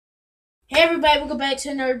Hey everybody, welcome back to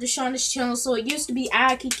another Deshauna's channel. So it used to be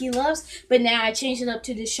I Kiki Loves, but now I changed it up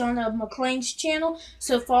to Deshauna McLean's channel.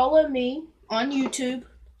 So follow me on YouTube.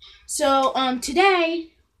 So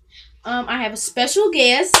today I have a special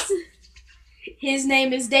guest. His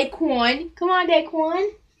name is Daquan. Come on,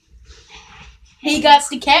 Daquan. He got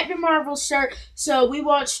the Captain Marvel shirt. So we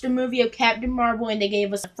watched the movie of Captain Marvel and they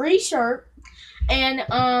gave us a free shirt.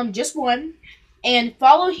 And just one. And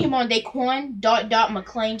follow him on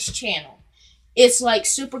Daquan.McLean's channel. It's like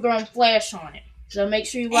Supergirl Flash on it. So make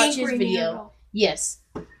sure you watch his video. Arrow. Yes.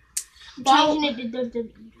 Changing it to WWE.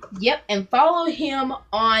 Yep, and follow him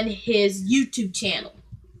on his YouTube channel.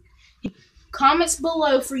 Comments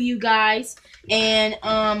below for you guys. And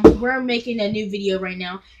we're making a new video right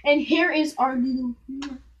now. And here is our little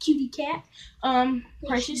cutie cat.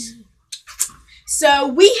 Precious. So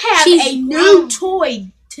we have a new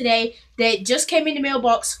toy today that just came in the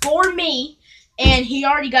mailbox for me. And he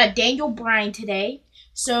already got Daniel Bryan today.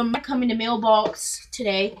 So I'm going to come in the mailbox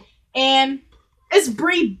today. And it's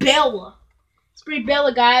Brie Bella. It's Brie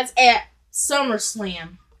Bella, guys, at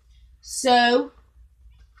SummerSlam. So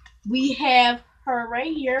we have her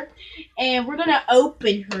right here. And we're going to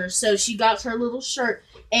open her. So she got her little shirt.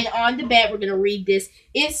 And on the back, we're going to read this.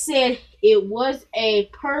 It said, "It was a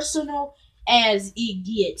personal as it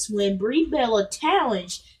gets when Brie Bella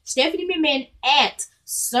challenged Stephanie McMahon at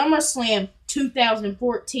SummerSlam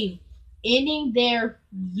 2014, ending their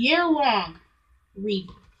year-long read."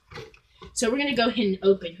 So we're going to go ahead and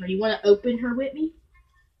open her. You want to open her with me?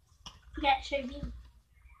 Yeah, sure do.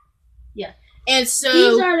 Yeah. And so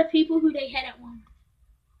these are the people who they had at one.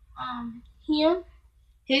 Him.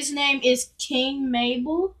 His name is King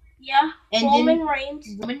Mabel. Yeah. And Roman Reigns.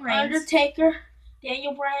 Roman Reigns. Undertaker.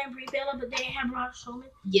 Daniel Bryan, Brie Bella, but they didn't have Braun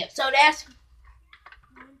Strowman. Yes. So that's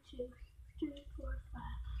 1, 2, 3, 4, 5.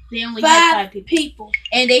 They only have 5 people.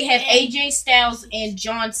 And they have and AJ Styles and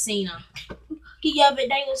John Cena. Yeah, but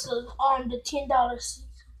they was on the $10.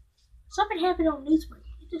 Something happened on Newsbreak.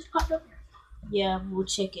 It just popped up there. Yeah, we'll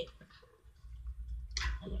check it.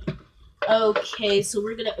 Okay, so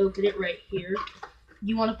we're gonna open it right here.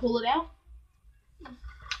 You want to pull it out?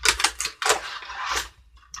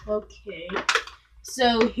 Okay.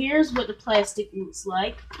 So here's what the plastic looks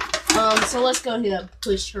like. So let's go ahead and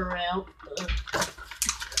push her out.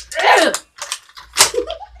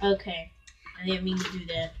 Okay. I didn't mean to do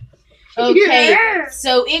that. Okay. Yeah.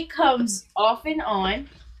 So it comes off and on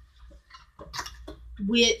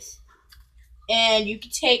and you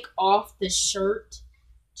can take off the shirt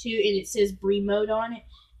too, and it says Brie Mode on it.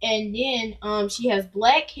 And then she has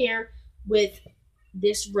black hair with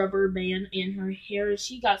this rubber band in her hair.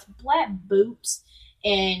 She got black boots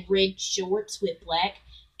and red shorts with black.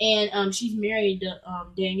 And she's married to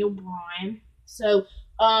Daniel Bryan. So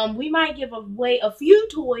we might give away a few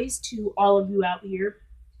toys to all of you out here.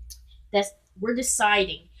 We're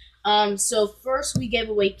deciding. So first we gave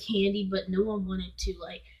away candy, but no one wanted to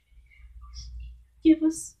give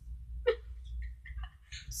us.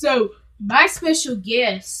 So my special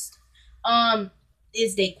guest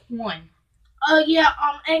is Daquan. Yeah,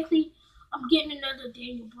 actually, I'm getting another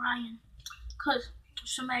Daniel Bryan, because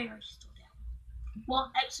somebody already stole that one.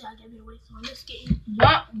 Well, actually, I gave it away, so I'm just getting.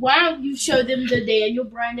 Why don't you show them the Daniel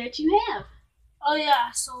Bryan that you have? Oh, yeah,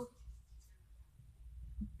 I sold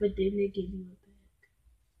it. But then they give you it back.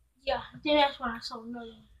 Yeah, then that's when I sold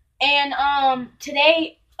another one. And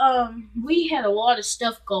today, we had a lot of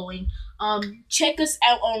stuff going. Check us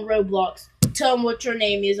out on Roblox. Tell them what your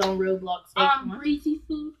name is on Roblox. Breezy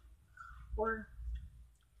Food. We're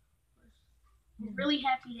really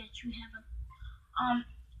happy that you have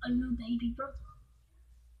a new baby brother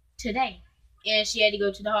today. And she had to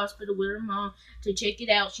go to the hospital with her mom to check it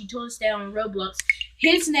out. She told us that on Roblox.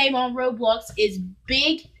 His name on Roblox is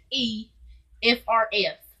Big E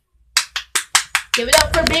FRF. Give it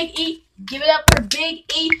up for Big E. Give it up for Big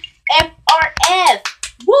E FRF.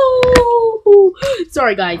 Woo!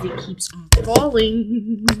 Sorry guys, it keeps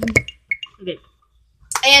falling. Okay.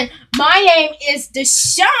 And my name is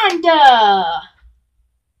Deshonda.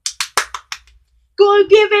 Go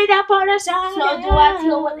give it up on the side. So do I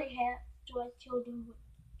tell what they have? Do I tell them what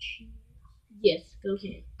she? Yes, go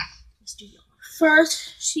ahead. Let's do that.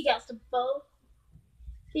 First, she got the bow.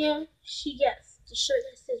 Then she got the shirt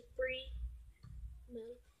that says Brie.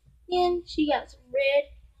 Then she got some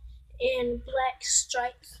red and black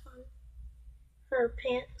stripes on her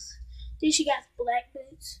pants. Then she got black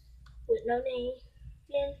boots with no name.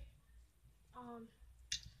 Then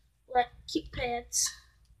black kick pads,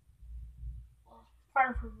 part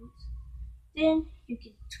of her boots. Then you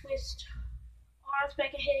can twist her arms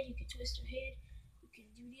back ahead. You can twist her head. You can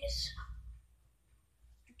do this.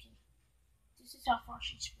 You can This is how far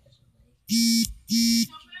she spreads her legs. This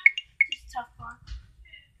is how far.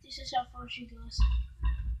 This is how far she goes.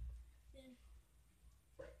 Then,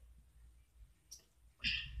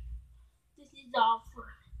 this is all for.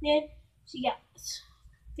 Then she got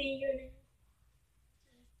fingernails.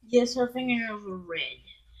 Yes, her fingernails are red.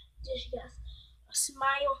 Then she got a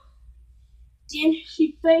smile. Then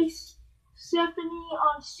she faced Stephanie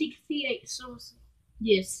on 68 SummerSlam.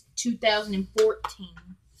 Yes,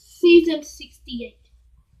 2014. Season 68.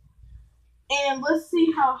 And let's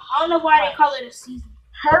see how I don't know why they call it a season.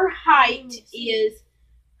 her height is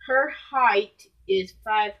 5'6".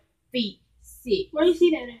 Where do you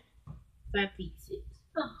see that at? 5'6".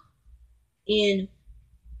 Oh. In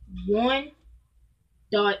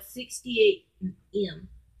 1.68 m.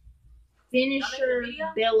 Finisher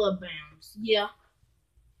Bella bounce. Yeah.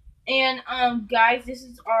 And guys, this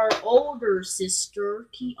is our older sister,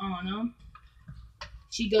 Kiana.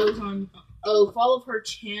 She goes on follow her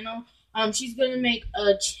channel. She's gonna make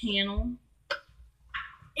a channel.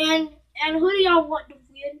 And who do y'all want to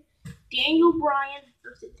win? Daniel Bryan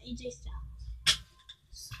versus AJ Styles.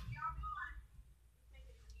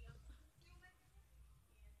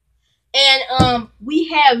 And we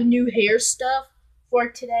have new hair stuff for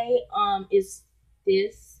today. Is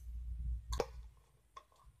this?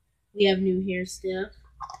 We have new hair stuff.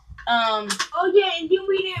 Oh yeah, and then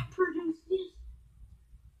we didn't produce this.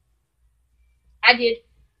 I did.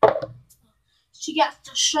 She got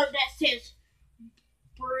the shirt that says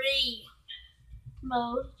Brie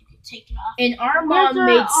mode. You can take it off. And our mom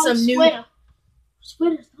made some new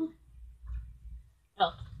sweaters.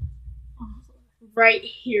 Oh, right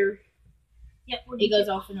here. Yep, it goes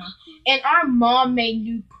off and on. And our mom made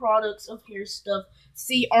new products of hair stuff.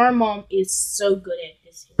 See, our mom is so good at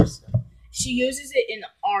this hair stuff. She uses it in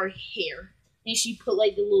our hair. And she put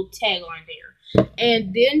like the little tag on there.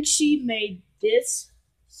 And then she made this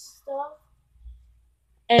stuff.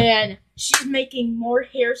 And she's making more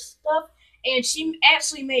hair stuff. And she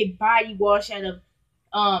actually made body wash out of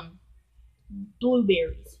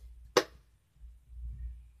blueberries.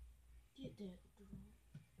 Get that.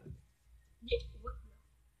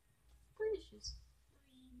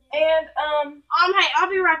 And hey, I'll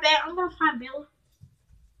be right back. I'm gonna find Bella.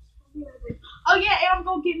 Oh yeah, and I'm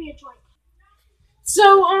gonna get me a drink.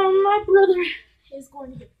 So my brother is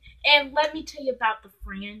going to get, and let me tell you about the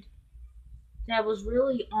friend that was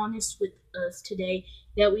really honest with us today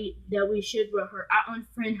that we shared with her. I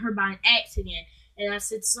unfriended her by an accident, and I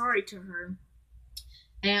said sorry to her.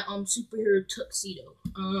 And superhero tuxedo.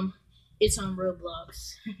 It's on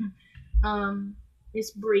Roblox.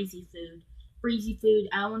 It's Breezy Food. Breezy Food,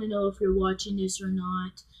 I want to know if you're watching this or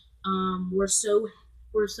not. We're so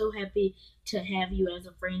happy to have you as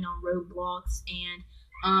a friend on Roblox, and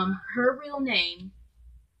her real name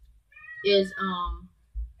is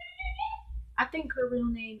I think her real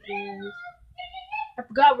name is, I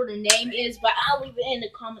forgot what her name is, but I'll leave it in the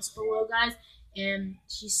comments below, guys. And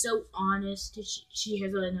she's so honest. She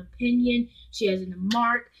has an opinion. She has a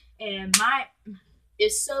mark, and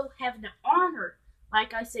it's so having an honor.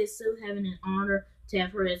 Like I said, so having an honor to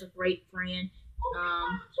have her as a great friend.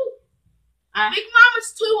 Big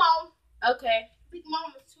Mama's too on. Okay. Big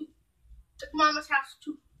Mama's too. Big Mama's house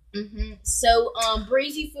too. So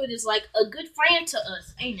Breezy Food is like a good friend to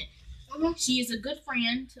us, ain't it? She is a good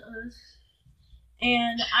friend to us,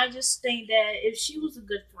 and I just think that if she was a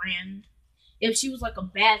good friend, if she was like a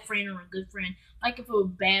bad friend or a good friend, like if it was a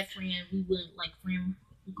bad friend, we wouldn't like friend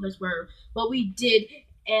because but we did,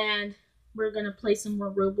 and we're gonna play some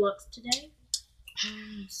more Roblox today.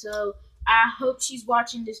 So I hope she's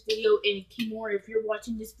watching this video, and Kimura, if you're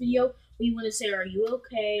watching this video, we want to say, are you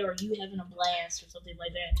okay? Or are you having a blast or something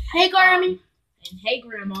like that? Hey, Grammy. And hey,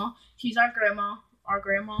 Grandma. She's our grandma. Our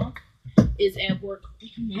grandma is at work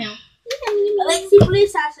now. Alexi,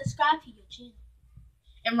 please subscribe to your channel.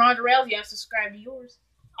 And Ronda Rousey, I subscribe to yours.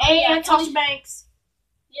 And Tasha Banks.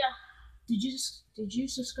 Yeah. Did you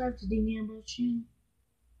subscribe to Dean Ambrose's channel?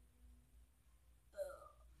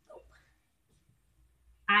 Nope.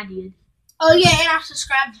 I did. Oh yeah, and I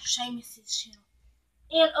subscribed to Seamus's channel.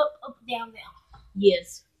 And up, down.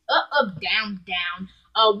 Yes. Up, down.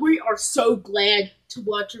 We are so glad to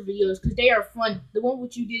watch your videos because they are fun. The one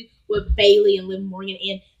which you did with Bailey and Liv Morgan,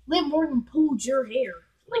 and Liv Morgan pulled your hair.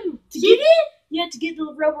 Yeah, to get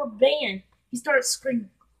the rubber band. He started screaming.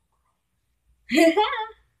 And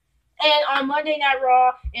on Monday Night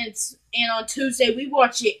Raw and on Tuesday, we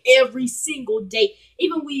watch it every single day.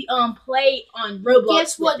 Even we play on Roblox.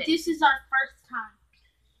 Guess what? This is our first time.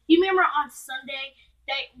 You remember on Sunday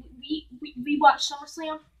that we watched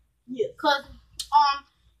SummerSlam? Yeah. Cause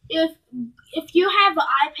if you have an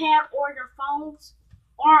iPad or your phones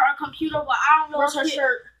or a computer, well, I don't know. Where's her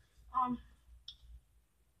shirt? Um.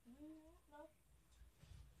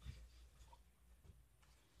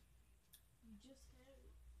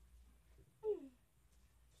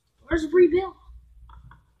 Where's Brie Bella?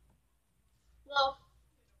 Well,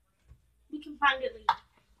 we can find it later.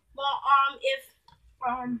 Well,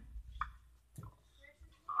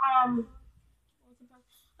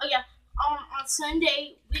 oh yeah, on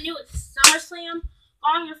Sunday when it was SummerSlam,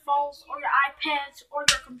 on your phones or your iPads or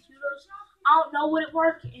your computers, I don't know what it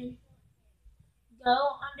works, and go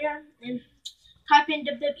on there and type in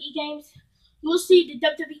WWE games. You'll see the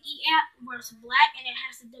WWE app where it's black and it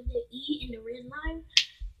has the WWE in the red line.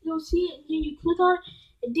 You'll see it, and then you click on it,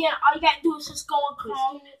 and then all you gotta do is just go on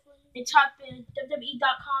Chrome and type in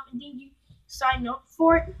WWE.com, and then you sign up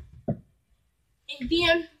for it, and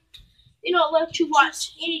then it'll let you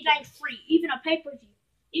watch anything free, even a pay-per-view,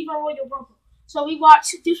 even Royal Rumble. So we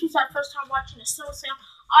watched. This was our first time watching the SummerSlam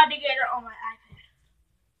all together on my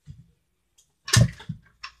iPad.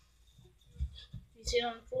 You see it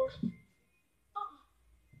on the floor?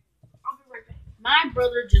 I'll be right back. My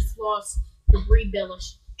brother just lost the Brie Bella.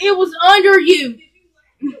 It was under you.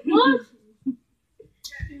 What?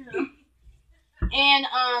 Yeah. And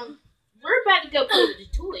we're about to go play with the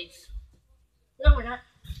toys. No, we're not.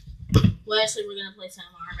 Well, actually, we're gonna play some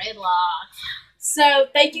Roblox. So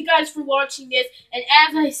thank you guys for watching this. And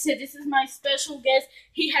as I said, this is my special guest.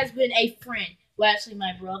 He has been a friend. Well, actually,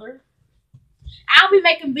 my brother. I'll be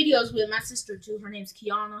making videos with my sister too. Her name's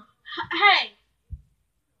Kiana. Hey,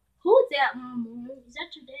 who's that, Mom? Is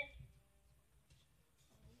that your dad?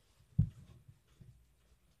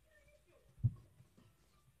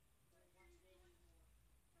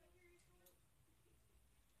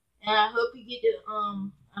 And I hope you get to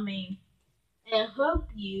and I hope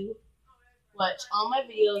you watch all my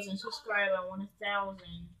videos and subscribe. I want 1,000.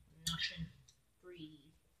 Nothing free.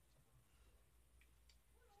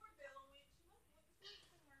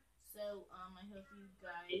 So I hope you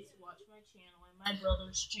guys watch my channel and my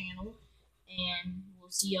brother's channel, and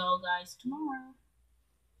we'll see y'all guys tomorrow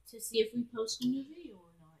to see if we post a new video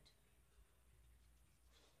or not.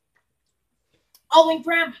 Oh, and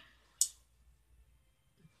Grandma.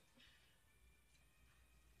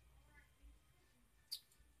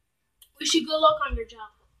 Wish you good luck on your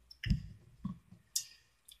job.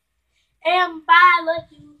 And bye, love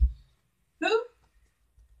you. Who?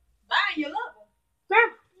 Bye, you love him.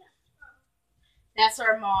 Grandma. That's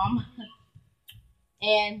our mom.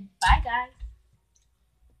 And bye, guys.